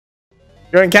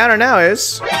Your encounter now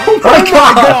is... Oh my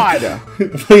god!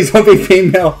 Please don't be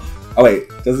female. Oh wait,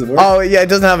 does it work? Oh yeah, it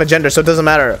doesn't have a gender, so it doesn't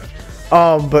matter.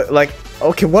 But like,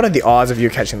 okay, what are the odds of you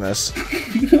catching this?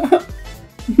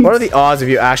 What are the odds of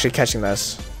you actually catching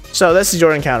this? So this is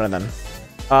your encounter then.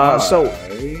 So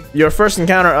your first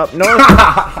encounter up. No,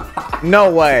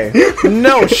 no way,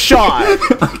 no shot.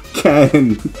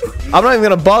 Again. I'm not even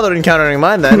gonna bother encountering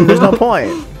mine then. There's no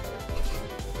point.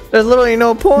 There's literally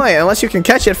no point unless you can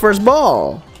catch it first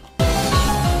ball.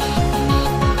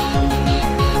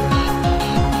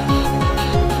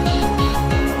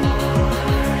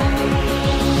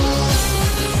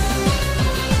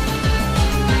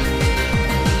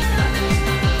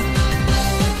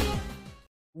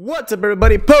 What's up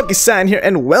everybody, PokeScion here,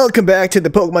 and welcome back to the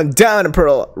Pokemon Diamond and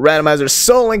Pearl Randomizer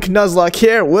Soul Link Nuzlocke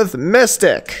here with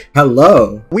Mystic.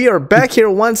 Hello. We are back here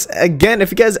once again.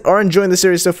 If you guys are enjoying the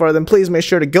series so far, then please make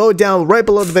sure to go down right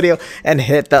below the video and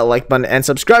hit that like button and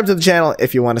subscribe to the channel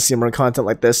if you want to see more content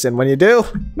like this. And when you do,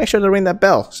 make sure to ring that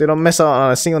bell so you don't miss out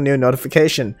on a single new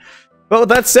notification. But with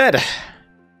that said,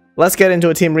 let's get into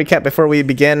a team recap before we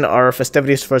begin our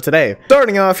festivities for today.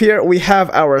 Starting off here, we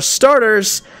have our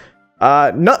starters.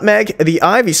 Nutmeg, the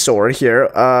Ivysaur here,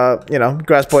 you know,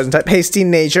 grass poison type, hasty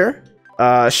nature,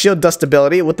 shield dust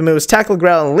ability with the moves tackle,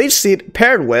 growl, and leech seed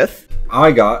paired with...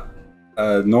 I got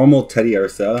a normal Teddy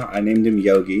Ursa. I named him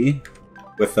Yogi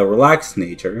with a relaxed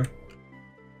nature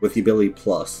with the ability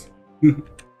plus.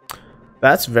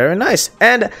 That's very nice.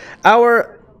 And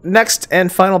our next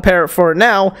and final pair for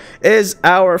now is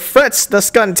our Fritz, the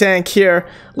Skuntank here,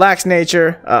 lax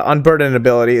nature, unburdened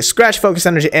ability, scratch focus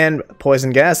energy, and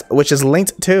poison gas, which is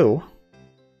linked to.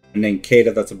 And then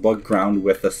Kata, that's a bug ground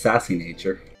with a sassy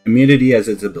nature, immunity as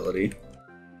its ability,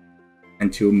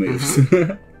 and 2 moves.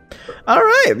 All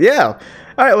right, yeah.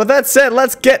 All right, with that said,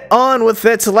 let's get on with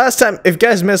it. So last time, if you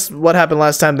guys missed what happened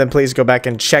last time, then please go back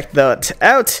and check that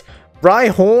out.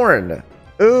 Rhyhorn.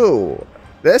 Ooh.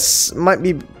 This might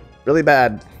be really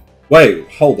bad. Wait,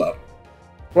 hold up.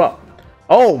 Well,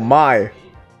 oh my.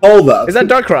 Hold up. Is that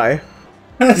Darkrai?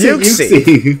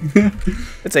 Uxie.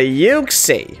 It's a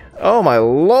Uxie. Oh my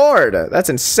lord. That's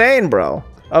insane, bro.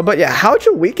 But yeah, how'd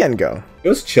your weekend go? It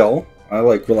was chill. I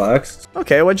like relaxed.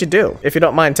 Okay, what'd you do? If you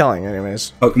don't mind telling,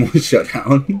 anyways. Pokemon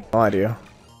Showdown. No idea.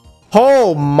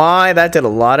 Oh my, that did a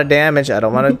lot of damage. I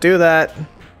don't want to do that.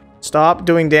 Stop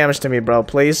doing damage to me, bro,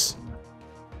 please.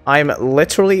 I'm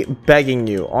literally begging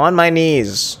you on my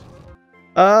knees.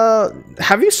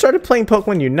 Have you started playing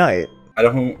Pokemon Unite?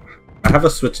 I have a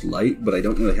Switch Lite, but I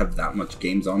don't really have that much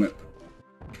games on it.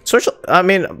 I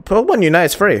mean, Pokemon Unite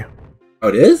is free. Oh,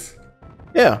 it is?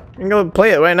 Yeah, you can go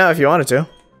play it right now if you wanted to.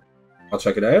 I'll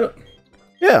check it out.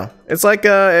 Yeah, it's like,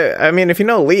 I mean, if you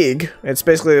know League, it's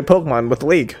basically a Pokemon with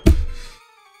League.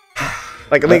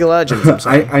 Like League of Legends.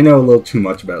 I know a little too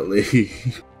much about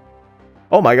League.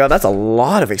 Oh my god, that's a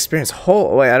lot of experience.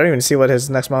 Oh, wait, I don't even see what his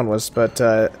next mon was, but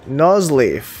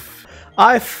Nuzleaf.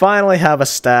 I finally have a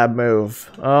stab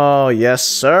move. Oh, yes,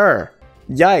 sir.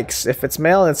 Yikes. If it's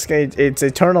male, it's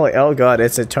eternally... Oh god,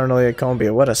 it's eternally a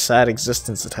Combia. What a sad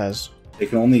existence it has. It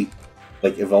can only,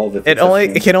 like, evolve if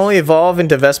it can only evolve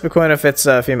into Vespiquen if it's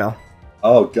female.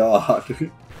 Oh god.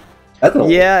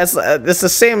 Yeah, it's the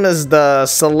same as the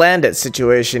Salandit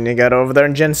situation you got over there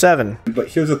in Gen 7. But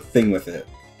here's the thing with it.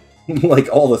 Like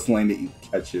all the slime that you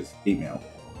catch is female,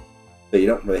 so you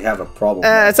don't really have a problem.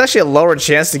 It's actually a lower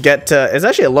chance to get. It's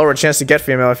actually a lower chance to get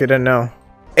female if you didn't know.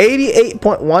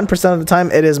 88.1% of the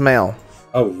time it is male.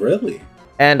 Oh really?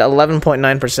 And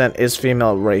 11.9% is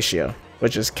female ratio,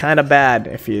 which is kind of bad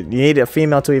if you need a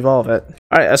female to evolve it.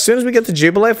 All right, as soon as we get to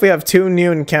Jubilife, we have 2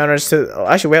 new encounters to. Oh,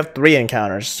 actually, we have 3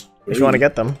 encounters if you want to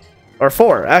get them, or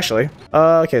 4 actually.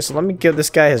 Okay, so let me give this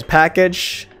guy his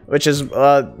package. Which is,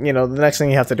 you know, the next thing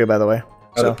you have to do, by the way.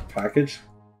 So the package?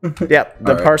 Yeah,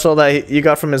 the parcel that you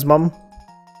got from his mom.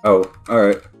 Oh,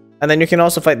 alright. And then you can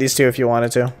also fight these 2 if you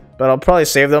wanted to. But I'll probably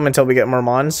save them until we get more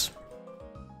mons.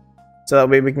 So that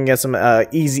way we can get some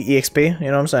easy EXP, you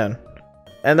know what I'm saying?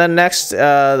 And then next,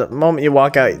 the moment you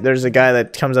walk out, there's a guy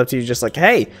that comes up to you just like,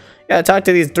 hey, yeah, talk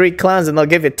to these 3 clowns and they'll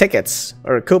give you tickets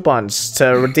or coupons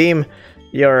to redeem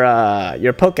your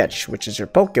Poketch, which is your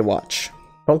Pokewatch.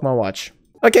 Pokemon Watch.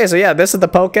 Okay, so yeah, this is the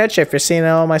Poketch. If you're seeing it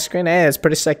on my screen, hey, it's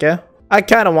pretty sick, yeah? I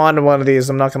kind of wanted one of these,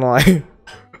 I'm not gonna lie.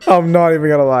 I'm not even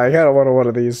gonna lie, I kind of wanted one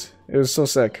of these. It was so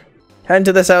sick. Head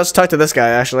into this house, talk to this guy,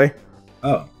 actually.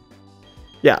 Oh.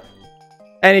 Yeah.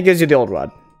 And he gives you the old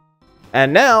rod.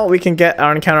 And now we can get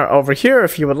our encounter over here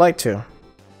if you would like to.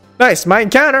 Nice, my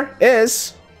encounter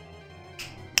is...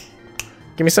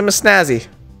 Give me some Snazzy.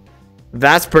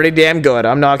 That's pretty damn good,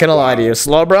 I'm not gonna lie to you.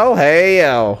 Slowbro, hey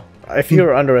yo. if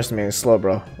you're underestimating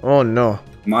Slowbro. Oh no.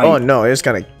 My, oh no, it's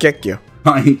gonna kick you.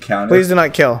 My encounter. Please do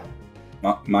not kill.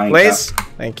 My Please.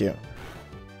 Thank you.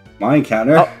 My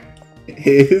encounter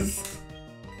is.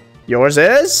 Yours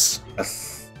is. A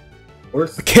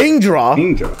horse. Kingdraw.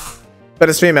 Kingdraw. But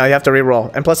it's female. You have to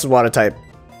reroll, and plus it's water type.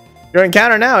 Your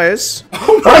encounter now is.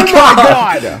 Oh my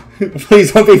god!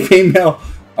 Please don't be female.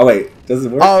 Oh wait, does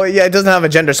it work? Oh yeah, it doesn't have a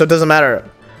gender, so it doesn't matter.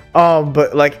 Oh,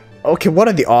 but like, okay, what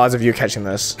are the odds of you catching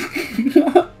this?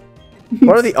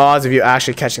 What are the odds of you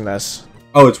actually catching this?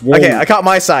 Oh, it's whirlwind. Okay, I caught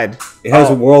my side. It has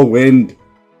a whirlwind.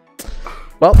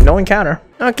 Well, no encounter.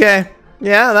 Okay,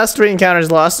 yeah, that's 3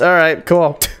 encounters lost. All right,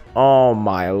 cool. Oh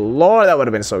my lord, that would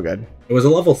have been so good. It was a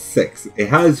level 6. It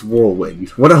has whirlwind.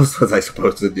 What else was I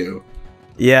supposed to do?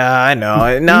 Yeah, I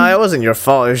know. No, it wasn't your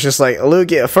fault. It was just like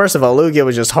Lugia. First of all, Lugia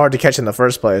was just hard to catch in the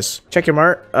first place. Check your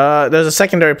mart. There's a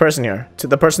secondary person here. To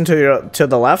the person to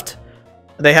the left,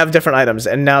 they have different items,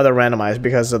 and now they're randomized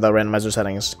because of the randomizer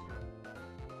settings.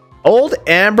 Old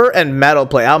Amber and Metal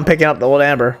Plate. I'm picking up the Old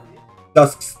Amber.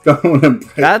 Duskstone and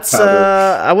That's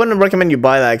I wouldn't recommend you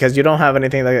buy that because you don't have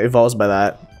anything that evolves by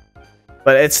that.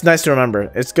 But it's nice to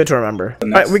remember. It's good to remember.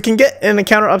 Alright, we can get an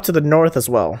encounter up to the north as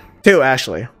well. 2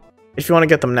 actually. If you want to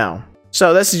get them now.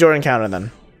 So this is your encounter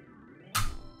then.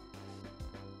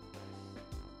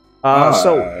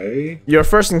 So your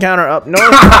first encounter up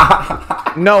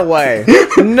north. No way.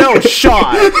 No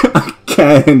shot.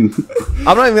 Again.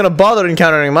 I'm not even gonna bother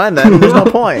encountering mine then. There's no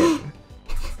point.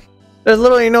 There's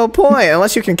literally no point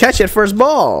unless you can catch it first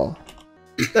ball.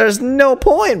 There's no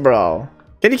point, bro.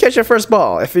 Can you catch your first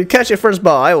ball? If you catch your first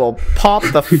ball, I will pop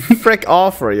the frick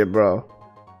off for you, bro.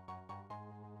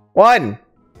 1.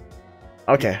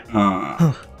 Okay.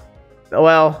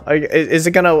 Well, is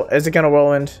it gonna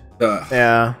whirlwind?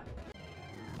 Yeah.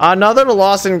 Another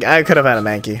lost and I could have had a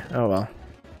Mankey. Oh well.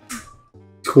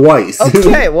 Twice.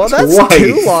 Okay, well that's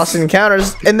 2 lost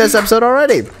encounters in this episode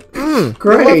already.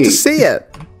 Great. Love to see it.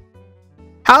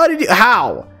 How did you?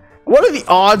 How? What are the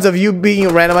odds of you being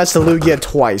randomized to Lugia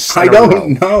twice? I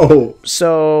don't know.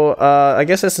 So, I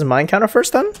guess this is my encounter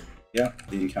first then? Yeah,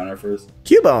 the encounter first.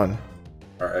 Cubone.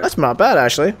 Alright. That's not bad,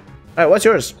 actually. Alright, what's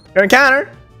yours? Your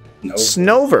encounter? No.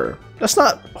 Snover. That's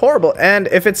not horrible. And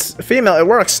if it's female, it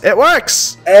works. It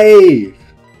works! Hey!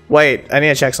 Wait, I need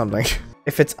to check something.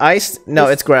 If it's iced, no,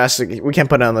 it's grass. We can't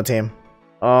put it on the team.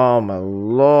 Oh my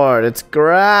lord, it's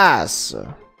grass.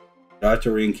 Do I have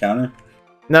to re-encounter?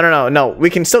 No. We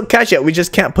can still catch it. We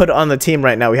just can't put it on the team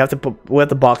right now. We have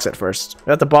to box it first. We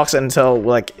have to box it until,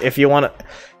 like, if you want to,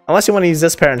 unless you want to use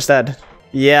this pair instead.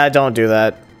 Yeah, don't do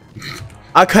that.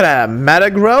 I could have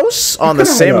Metagross on the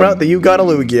same route that you got a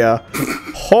Lugia.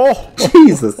 Oh,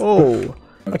 Jesus. Oh.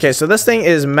 Okay, so this thing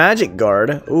is Magic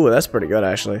Guard. Ooh, that's pretty good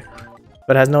actually.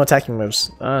 But it has no attacking moves.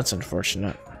 Oh, that's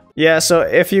unfortunate. Yeah, so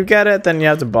if you get it, then you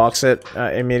have to box it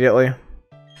immediately.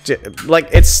 Like,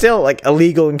 it's still like a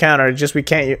legal encounter, just we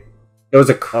can't use. It was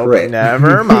a crit. Oh,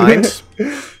 never mind.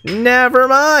 Never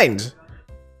mind.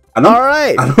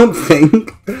 Alright. I don't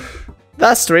think.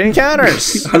 That's 3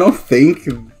 encounters. I don't think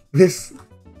this.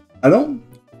 I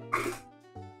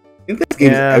think this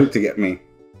game's out to get me.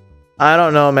 I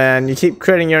don't know, man. You keep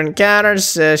critting your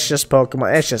encounters. It's just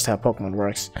Pokemon. It's just how Pokemon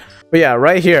works. But yeah,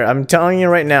 right here, I'm telling you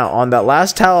right now, on that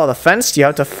last tile of the fence, you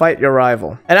have to fight your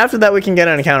rival. And after that, we can get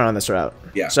an encounter on this route.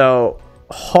 Yeah. So,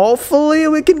 hopefully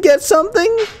we can get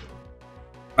something?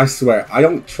 I swear, I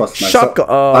don't trust myself.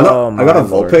 Oh, I got a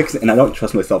Vulpix, and I don't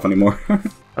trust myself anymore. I'm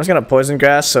just gonna Poison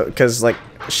Grass, so because like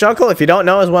Shuckle, if you don't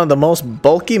know, is one of the most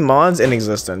bulky mons in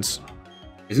existence.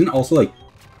 Isn't also like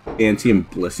Anti and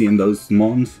Blissey in those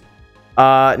mons?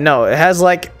 No, it has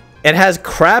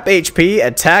crap HP,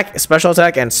 attack, special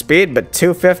attack, and speed, but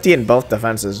 250 in both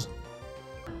defenses.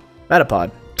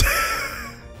 Metapod.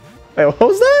 Wait, what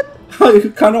was that? I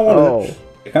kind of want to.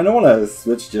 I kind of want to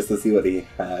switch just to see what he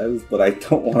has, but I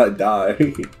don't want to die.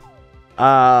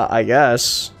 I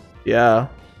guess. Yeah.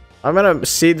 I'm gonna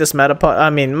seed this Metapod.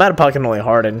 I mean, Metapod can only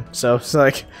harden, so it's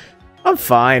like, I'm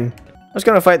fine. I'm just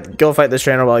gonna go fight this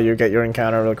trainer while you get your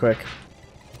encounter real quick.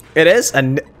 It is,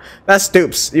 and that's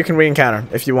Stoops. You can re-encounter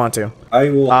if you want to. I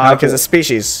will. Because it's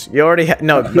species. You already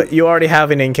but you already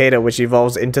have an Inkata which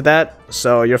evolves into that,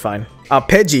 so you're fine. A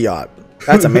Pidgeot.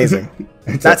 That's amazing.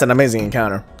 That's an amazing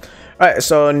encounter. All right,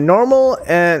 so normal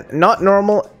and not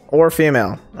normal or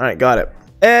female. All right, got it.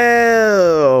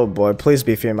 Oh boy, please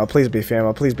be female. Please be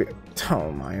female. Please be.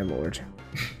 Oh my lord.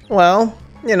 Well,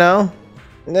 you know,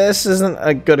 this isn't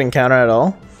a good encounter at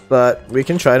all, but we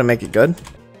can try to make it good.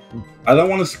 I don't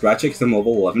want to scratch it because I'm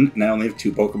level 11 and I only have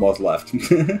 2 Pokeballs left.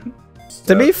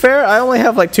 To be fair, I only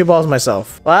have like 2 balls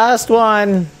myself. Last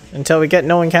one until we get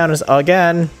no encounters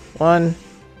again. 1,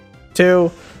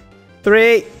 2,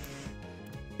 3.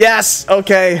 Yes.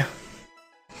 Okay.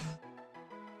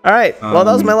 All right. Well,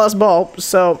 that was my last ball,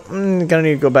 so I'm gonna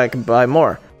need to go back and buy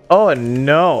more. Oh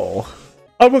no.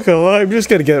 I'm not gonna lie. I'm just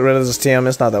gonna get rid of this TM.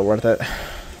 It's not that worth it.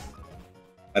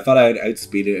 I thought I'd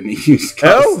outspeed it and use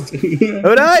Oh, Gust.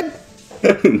 who died?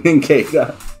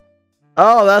 Ninkata.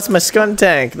 Oh, that's my skunk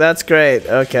tank. That's great.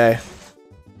 Okay.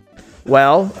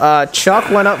 Well, Chuck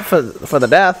went up for the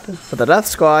death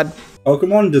squad.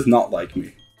 Pokemon does not like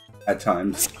me at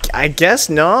times. I guess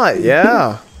not.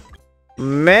 Yeah.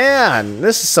 Man,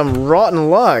 this is some rotten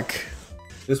luck.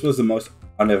 This was the most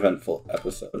uneventful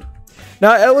episode.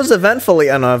 No, it was eventfully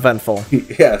uneventful.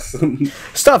 Yes.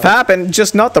 Stuff happened,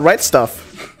 just not the right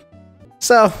stuff.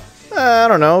 So, I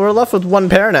don't know. We're left with one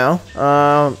pair now.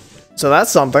 So that's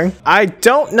something. I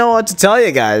don't know what to tell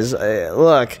you guys.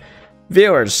 Look,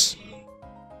 viewers,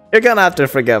 you're gonna have to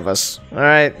forgive us. All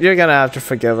right, you're gonna have to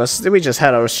forgive us. We just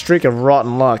had a streak of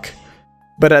rotten luck.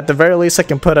 But at the very least, I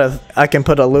can put a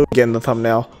Lugia in the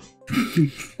thumbnail.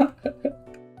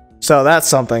 So that's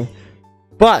something.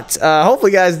 But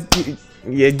hopefully, guys,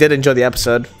 you did enjoy the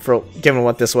episode, for given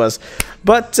what this was.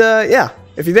 But yeah,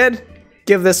 if you did,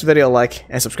 give this video a like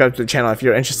and subscribe to the channel if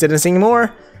you're interested in seeing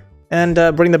more. And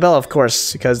ring the bell, of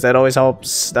course, because that always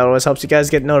helps. That always helps you guys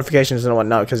get notifications and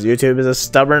whatnot. Because YouTube is a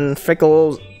stubborn,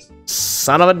 fickle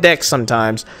son of a dick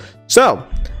sometimes. So,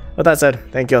 with that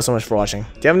said, thank you all so much for watching.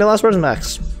 Do you have any last words,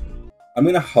 Max? I'm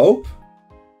gonna hope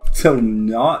to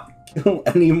not kill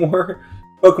any more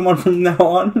Pokemon from now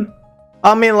on.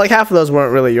 I mean, like, half of those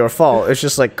weren't really your fault. It's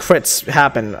just like crits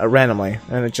happen randomly,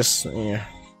 and it just, yeah.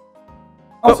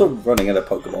 Also, running out of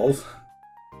Pokeballs.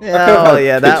 Oh,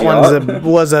 yeah, that one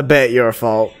was a bit your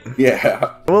fault.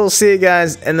 Yeah. We'll see you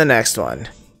guys in the next one.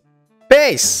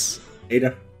 Peace!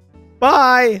 Ada.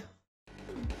 Bye!